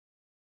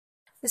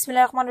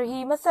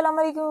बिस्मिल्लाहिर्रहमानिर्रहीम। अस्सलाम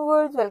वालेकुम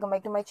viewers, welcome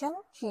back to my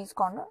channel she's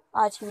corner.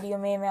 आज की वीडियो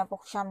में मैं आपको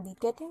खुशामदीद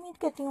कहती हूँ। उम्मीद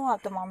करती हूँ आप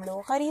तमाम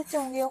लोग खैरियत से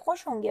होंगे,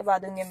 खुश होंगे,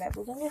 आबाद होंगे,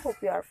 महफूज होंगे।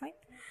 Hope you are fine.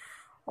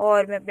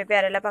 और मैं अपने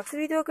प्यारे अल्लाह पाक से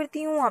भी दुआ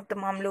करती हूँ आप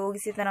तमाम लोग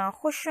इसी तरह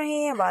खुश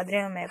रहें, आबाद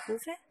रहें और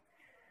महफूज रहें।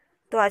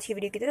 तो आज की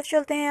वीडियो की तरफ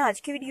चलते हैं। आज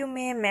की वीडियो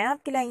में मैं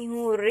आपके लाई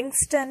हूँ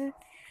रिंगस्टन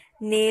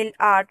nail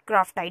art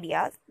craft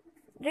ideas.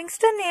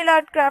 रिंगस्टन nail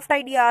art craft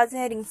ideas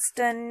हैं।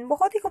 रिंगस्टन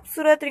बहुत ही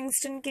खूबसूरत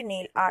रिंगस्टन के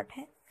नेल आर्ट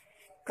हैं,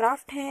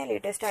 क्राफ्ट हैं,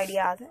 लेटेस्ट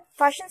आइडियाज़ हैं,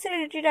 फैशन से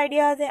रिलेटेड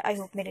आइडियाज़ हैं। आई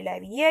होप मेरे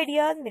लाइव ये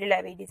आइडियाज़, मेरे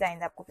लाइव ये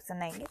डिज़ाइन आपको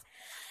पसंद आएंगे।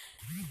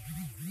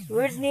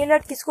 वर्ड्स नेल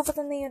आर्ट किसको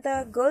पसंद नहीं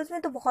होता? गर्ल्स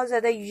में तो बहुत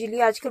ज़्यादा, यूजुअली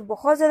आजकल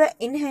बहुत ज़्यादा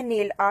इन है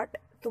नेल आर्ट।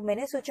 तो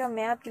मैंने सोचा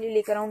मैं आपके लिए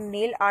लेकर आऊँ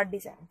नेल आर्ट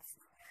डिज़ाइन।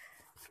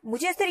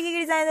 मुझे इस तरीके के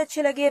डिज़ाइन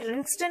अच्छे लगे।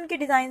 रिंगस्टन के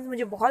डिज़ाइन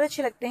मुझे बहुत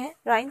अच्छे लगते हैं,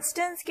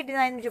 राइनस्टन्स के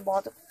डिज़ाइन मुझे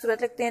बहुत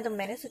खूबसूरत लगते हैं। तो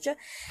मैंने सोचा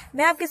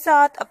मैं आपके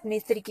साथ अपने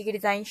इस तरीके के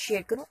डिज़ाइन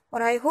शेयर करूँ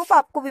और आई होप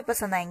आपको भी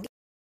पसंद आएंगे।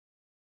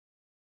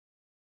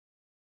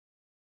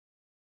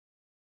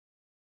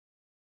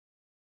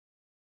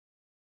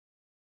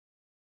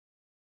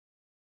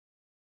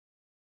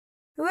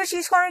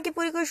 शीज़ कॉर्नर की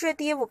पूरी कोशिश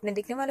रहती है वो अपने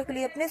देखने वालों के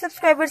लिए, अपने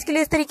सब्सक्राइबर्स के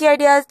लिए इस तरह की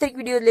आइडियाज, तरह की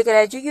वीडियोस लेकर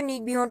आए जो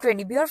यूनिक भी हो,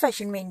 ट्रेंडी भी हो और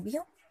फैशन में भी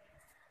हो।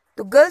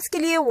 तो गर्ल्स के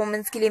लिए,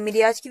 वुमेन्स के लिए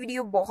मेरी आज की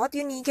वीडियो बहुत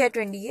यूनिक है,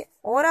 ट्रेंडी है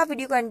और आप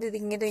वीडियो को एंड तक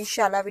देखेंगे तो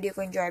इंशाल्लाह वीडियो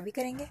को एंजॉय भी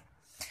करेंगे।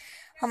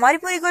 हमारी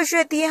पूरी कोशिश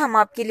रहती है हम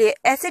आपके लिए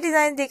ऐसे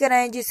डिजाइन देकर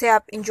आए जिसे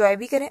आप इंजॉय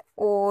भी करें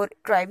और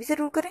ट्राई भी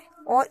जरूर करें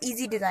और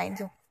ईजी डिजाइन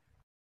हो।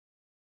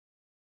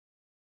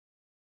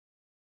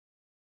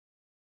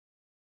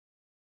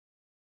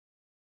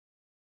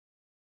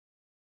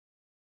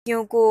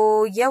 लड़कियों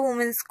को या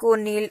वुमेन्स को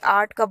नेल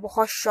आर्ट का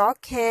बहुत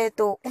शौक है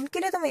तो उनके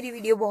लिए तो मेरी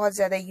वीडियो बहुत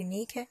ज़्यादा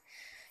यूनिक है,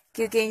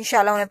 क्योंकि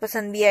इंशाल्लाह उन्हें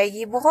पसंद भी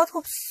आएगी। बहुत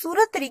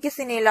खूबसूरत तरीके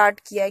से नेल आर्ट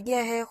किया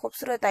गया है,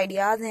 खूबसूरत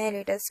आइडियाज़ हैं,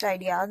 लेटेस्ट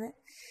आइडियाज़ हैं,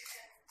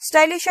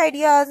 स्टाइलिश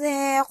आइडियाज़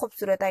हैं,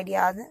 खूबसूरत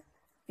आइडियाज़ हैं।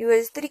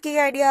 इस तरीके के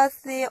आइडियाज़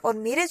से और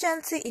मेरे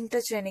चैनल से इन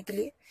टच रहने के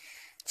लिए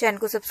चैनल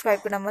को सब्सक्राइब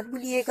करना मत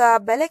भूलिएगा,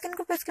 बेल आइकन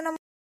को प्रेस करना।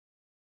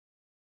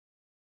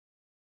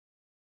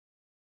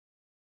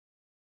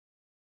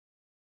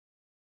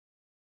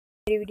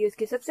 मेरी वीडियोस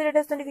की सबसे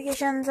लेटेस्ट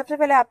नोटिफिकेशन सबसे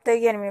पहले आप तक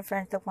यानी मेरे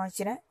फ्रेंड्स तक पहुंच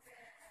जाए।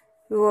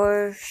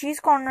 Your She's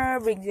Corner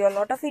brings you a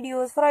lot of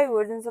videos for our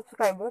viewers and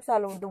subscribers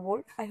all over the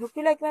world. I hope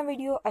you like my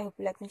video. I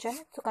hope you like my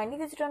channel. So kindly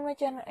visit on my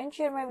channel and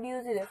share my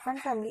videos with your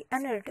friend, family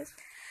and relatives.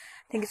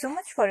 Thank you so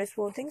much for your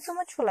support. Thank you so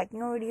much for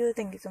liking our videos.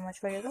 Thank you so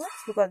much for your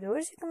comments, because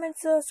viewers'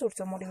 comments are a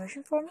source of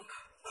motivation for me.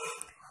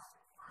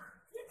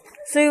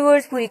 So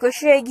viewers, पूरी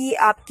कोशिश रहेगी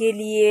आपके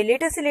लिए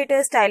latest से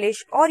latest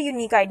stylish और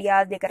unique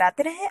ideas लेकर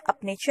आते रहे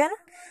अपने चैनल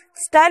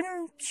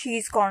स्टाइल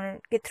शीज कॉर्नर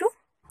के through.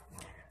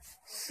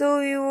 So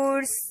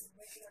viewers,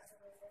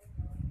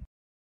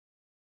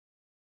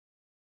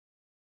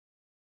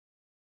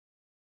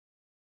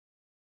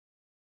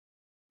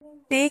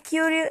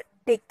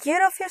 take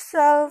care of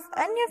yourself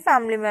and your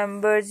family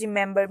members.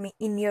 Remember me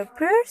in your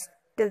prayers.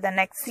 Till the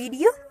next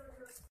video.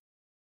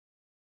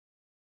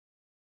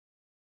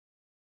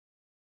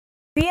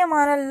 Be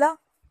aman Allah.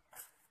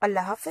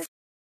 Allah Hafiz.